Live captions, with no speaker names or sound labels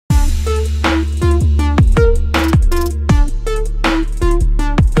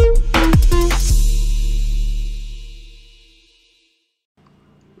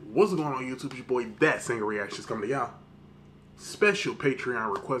going on YouTube? It's your boy, That Singer Reactions, coming to y'all. Special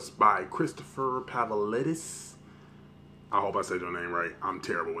Patreon request by Christopher Panselinos. I hope I said your name right. I'm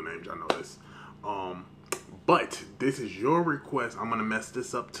terrible with names, I know this. But this is your request. I'm gonna mess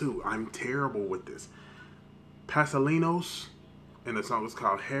this up too. I'm terrible with this. Panselinos, and the song is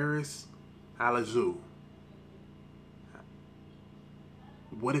called Alexiou.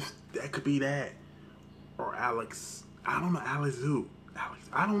 What if that could be that? Or Alex, I don't know, Alexiou.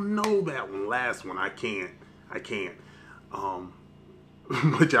 I don't know that one. Last one, I can't.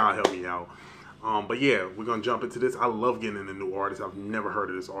 But y'all help me out. But yeah, we're gonna jump into this. I love getting into new artists. I've never heard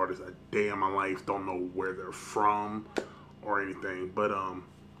of this artist a day in my life. Don't know where they're from or anything. But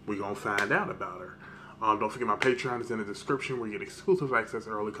we're gonna find out about her. Don't forget my Patreon is in the description where you get exclusive access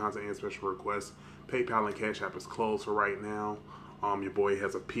to early content and special requests. PayPal and Cash App is closed for right now. Your boy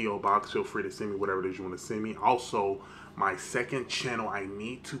has a P.O. box. Feel free to send me whatever it is you want to send me. Also, my second channel, I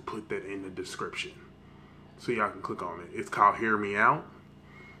need to put that in the description so y'all can click on it. It's called Hear Me Out.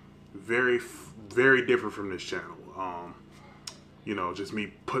 Very different from this channel. You know, just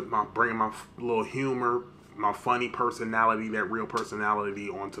me bringing my little humor, my funny personality, that real personality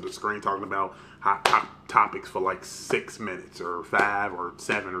onto the screen, talking about hot topics for like 6 minutes or 5 or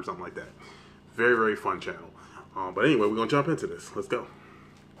 7 or something like that. Very fun channel. But anyway, we're gonna jump into this. Let's go.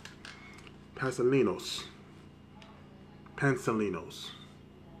 Panselinos.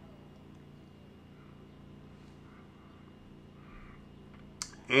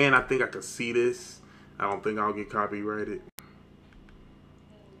 And I think I can see this. I don't think I'll get copyrighted.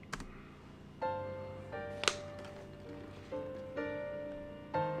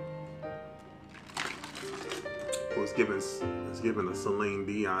 Well, it's giving a Celine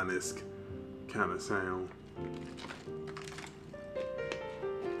Dion-esque kind of sound.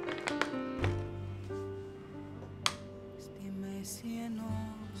 Στη μέση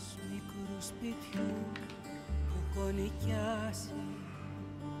ενός μικρού σπιτιού που έχω νοικιάσει,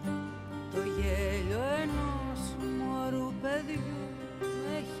 το γέλιο ενός μωρού παιδιού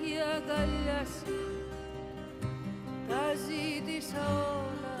με έχει αγκαλιάσει. Τα ζήτησα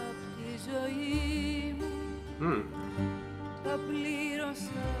όλα απ' τη ζωή μου, τα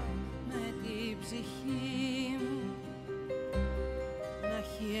πλήρωσα με την ψυχή μου. Να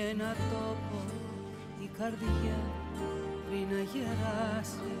έχει ένα τόπο η καρδιά πριν να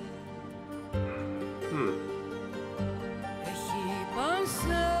γεράσει. Έχει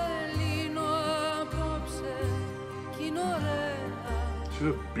πανσελίνο απόψε κι είναι ωραία.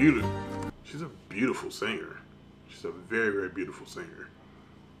 She's a beautiful singer. She's a very beautiful singer.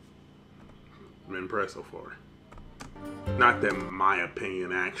 I'm impressed so far. Not that my opinion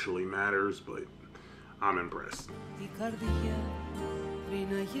actually matters, but I'm impressed. Η καρδιά πριν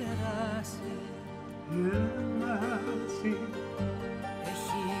να γεράσει.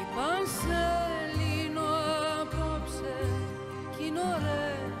 Έχει πανσελίνο απόψε κι είναι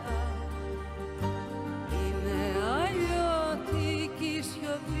ωραία. Είναι αλλιώτικη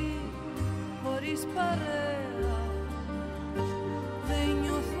σιωπή χωρίς παρέα. Δεν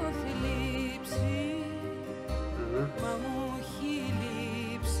νιώθω θλίψη, μα μου έχει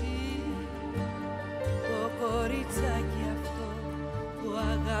λείψει το κοριτσάκι αυτό που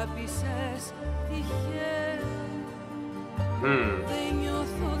αγάπησες τυχαία. Δεν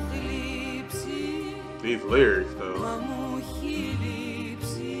νιώθω θλίψη, These lyrics though. μα μου έχει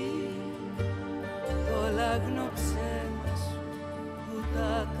λείψει το λάγνο ψέμα σου που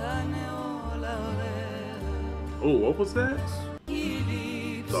τα κάνε όλα ωραία. Oh, what was that?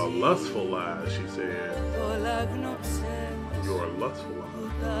 The lustful lies, she said. Το λάγνο ψέμα σου Your lustful lies. που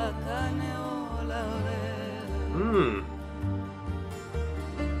τα κάνε όλα ωραία.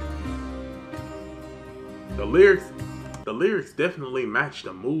 The lyrics definitely match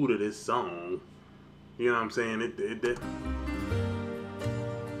the mood of this song. You know what I'm saying?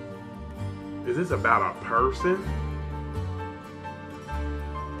 Is this about a person?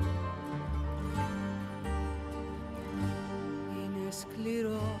 Είναι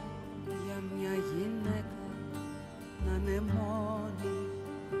σκληρό για μια γυναίκα να είναι μόνη.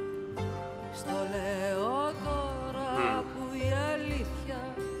 Στο λέω τώρα που η αλήθεια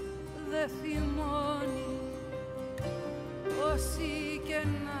δεν θυμώνει. Όσοι και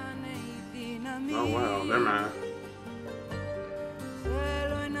να είναι η δύναμη. Oh wow, never mind.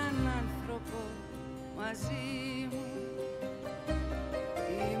 Θέλω έναν άνθρωπο μαζί μου.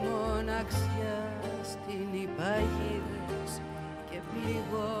 Η μοναξιά στην υπαγίδες και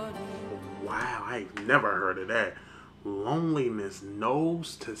πληγώνει. Wow, I've never heard of that. Loneliness knows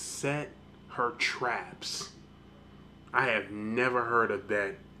to set her traps. I have never heard of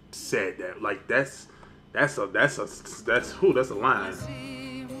that said. That like that's a line.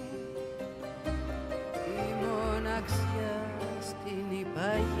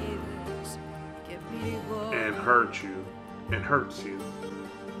 And hurt you. And hurts you.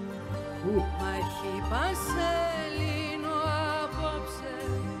 Ooh. Μα έχει Πανσελίνο απόψε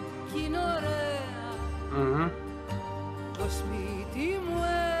κι είναι ωραία. Το σπίτι μου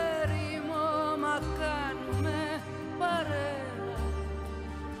έρημο μα κάνουμε παρέα.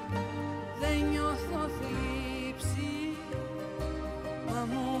 Δεν νιώθω θλίψη μα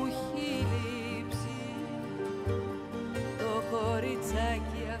μου έχει λείψει το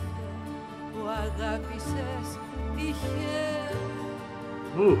κοριτσάκι αυτό που αγάπησες τυχαία.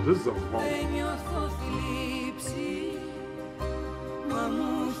 Ooh, this is a long.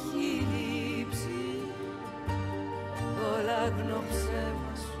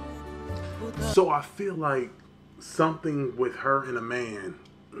 So I feel like something with her and a man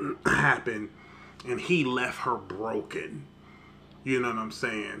happened and he left her broken. You know what I'm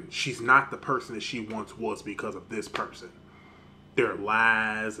saying? She's not the person that she once was because of this person. Their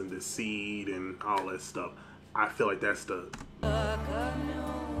lies and deceit and all that stuff. I feel like that's the...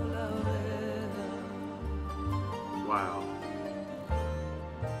 Wow.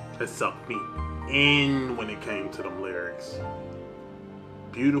 That sucked me in when it came to them lyrics.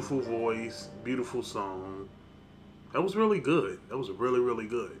 Beautiful voice, beautiful song. That was really good. That was really, really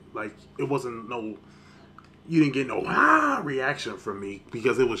good. Like, it wasn't no... You didn't get no reaction from me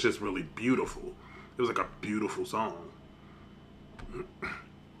because it was just really beautiful. It was like a beautiful song.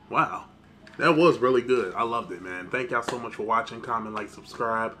 Wow. That was really good. I loved it, man. Thank y'all so much for watching. Comment, like,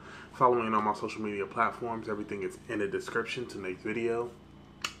 subscribe. Follow me on all my social media platforms. Everything is in the description to next video.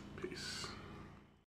 Peace.